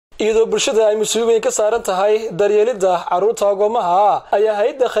iyadoo bulshada ay mas'uuliyad ka saaran tahay daryeelida carruurta Agoomaha ayaa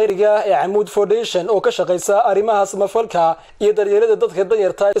hay'adda khayriga ee Camuud Foundation oo ka shaqeysa arrimaha samafalka iyo daryeelida dadka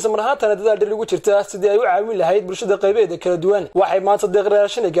danyarta isla marhaatana dadaal ugu jirta sidii ay u caawin lahayd bulshada qaybadeeda kala duwan waxay maanta deeq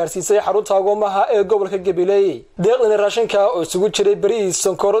raashin gaarsiisay xarunta Agoomaha ee gobolka Gabiley deeqdan raashinka oo isugu jiray bariis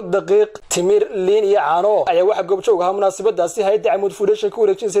sonkor daqiiq timir liin iyo caano ayaa waxa goobjoog ah munaasabadaasi hay'adda Camuud Foundation ku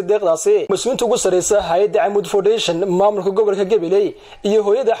wareejisay deeqdaasi mas'uuliyiinta ugu sareysa hay'adda Camuud Foundation maamulka gobolka Gabiley iyo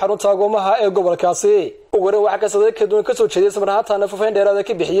hooyada xarunta Agoomaha ee gobolkaasi waran waxa ka sadeeyay doon ka soo jeeday samarahaatana fafeen dheeraad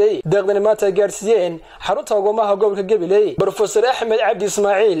ka bixiyay deeqdan maanta gaarsiiyeen xarunta Agoomaha gobolka Gabiley Professor Axmed Cabdi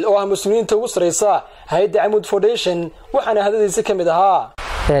Ismaaciil oo ah mas'uuliyiinta ugu sareysa hay'adda Camuud Foundation waxaana hadalkiisa kamid ahaa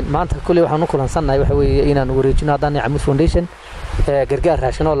maanta kulli waxaan u kulansanahay waxa weeye inaan wareejino hadaan Camuud Foundation gargaar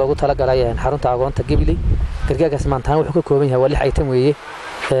raashin oo loogu tala galay xarunta Agoonta Gabiley gargaarkaas maanta wuxuu ka kooban yahay 6 item weeye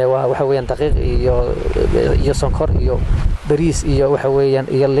waxa weeyaan daqiiq iyo sonkor iyo bariis iyo waxa weeyaan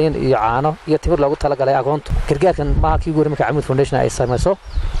iyo liin iyo caano iyo timir loogu tala galay agoonta gargaarkan ma kii goor marka Camuud Foundation ay samayso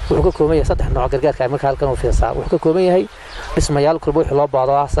wuxuu ka kooban yahay 3 nooc gargaarka marka halkan uu fiirsaa wuxuu ka kooban yahay dhismayaal kulba wixii loo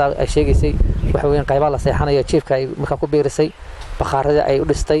baado ay sheegaysay waxa weeyaan qaybaha la seexanayo jiifka ay marka ku beerisay bakhaarada ay u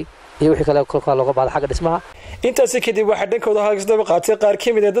dhistay iyo wixii kale kolka looga baado xagga dhismaha intaas kadib waxa dhankooda halkaasdaba qaatay qaar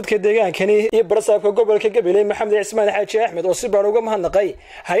kamid ah dadka deegaankani iyo barsaabka gobolka Gabiley Maxamed Cismaan Xaaji Axmed oo si baan uga mahadnaqay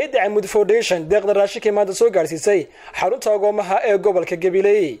hay'adda Camuud Foundation deeqda raashinka maanta soo gaarsiisay xarunta Agoomaha ee gobolka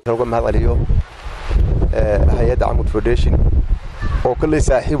Gabiley uga mahadceliyo hay'adda Camuud Foundation oo kale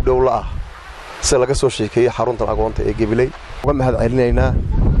saaxiib dhow la ah si laga soo sheekeeyay xarunta agoonta ee Gabiley uga mahadcelinaynaa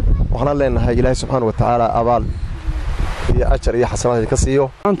waxaan leenahay Ilaahay subhanahu wa ta'ala abaal iyo ajar iyo xasanaad ka siiyo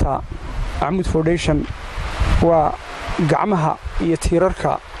anta Camuud Foundation waa gacmaha iyo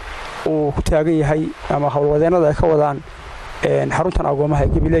tiirarka uu ku taagan yahay ama hawlwadeenada ay ka wadaan xaruntan Agoomaha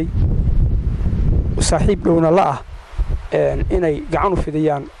ee Gabiley saaxiib dhowna la ah inay gacan u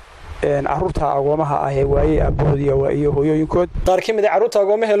fidiyaan carruurta Agoomaha ah ee waayay aboodiya iyo hooyooyinkood qaar kamid ah carruurta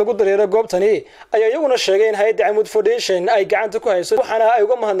Agoomaha lagu dareero goobtani ayaa iyaguna sheegay in hay'adda Camuud Foundation ay gacanta ku hayso waxaana ay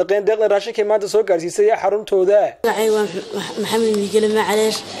uga mahadnaqeen deeqdan raashinka maanta soo gaarsiisay xaruntooda maxamed Miguel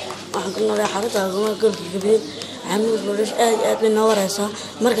Macaleesh waxaan ku noolaa xarunta Agoomaha gobolka Gabiley Camuud Foundation aad bay noo waraysaa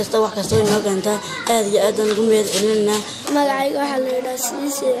markasta wax kasta oo inoo keenta aad iyo aad ugu mahadcelinaa magacayga waxa la yiraahdaa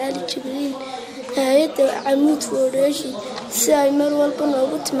Siisay Ali Jibriil hay'adda Camuud Foundation si ay mar walba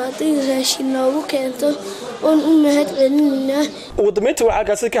noogu timaado raashin noogu keento oo u mahadcelinaa wadamada waxa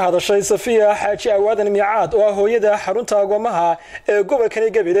kaasi ka hadashay Safiya Xaaji Awaadan Miyaad oo hooyada xarunta Agoomaha ee gobolka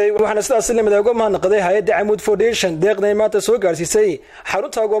Gabiley waxaana sidaas lamid ah uga mahadnaqday hay'adda Camuud Foundation deeqdan maanta soo gaarsiisay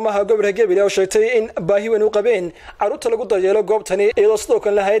xarunta Agoomaha gobolka Gabiley oo sheegtay in baahi weyn u qabeen carruurta lagu daryeelo goobtani iyadoo sidoo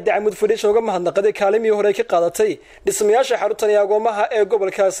kale hay'adda Camuud Foundation uga mahadnaqday kaalimii hore ka qaadatay dhismayaasha xaruntan Agoomaha ee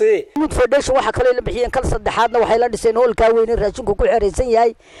gobolkaasi Camuud Foundation waxa kale la bixiyeen kal saddexaadna waxay la dhiseen hoolka weyn raashinku ku xireysan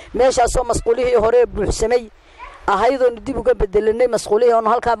yahay meeshaas oo mas'uuliyadii hore buuxsamay ahaydo dib uga bedelanay mas'uuliyad oo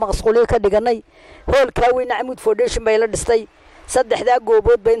halka mas'uuliyad ka dhiganay hoolka weyn Camuud Foundation bay la dhistay saddexda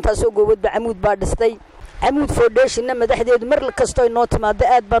goobood bay intaas oo goobood Camuud baa dhistay Camuud Foundation madaxdeedu mar kasto inoo timaado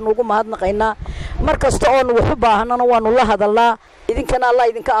aad baan ugu mahadnaqaynaa mar kasto oo wax u baahanana waanu la hadalnaa idinkana Allah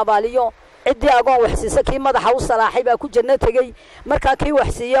idinka abaaliyo cidii agoon wax siisa kii madaxa u salaaxay baa ku janno tagay marka kii wax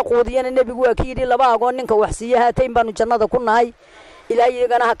siiya qoodiyana nabigu waa kii laba agoon ninka wax siiya haateen baanu jannada ku nahay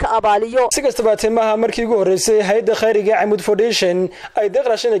ilaahayagana ha ka abaaliyo si kastaba timaha markii ugu horeysay hay'adda khayriga Camuud Foundation ay deeq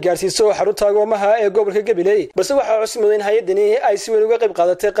raashin gaarsiiso xarunta Agoomaha ee gobolka Gabiley balse waxa cusub in hay'adani ay si weyn uga qayb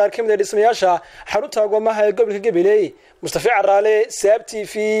qaadatay qaar kamid ah dhismayaasha xarunta Agoomaha ee gobolka Gabiley Mustafa Caraale Saab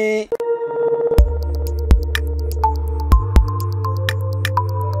TV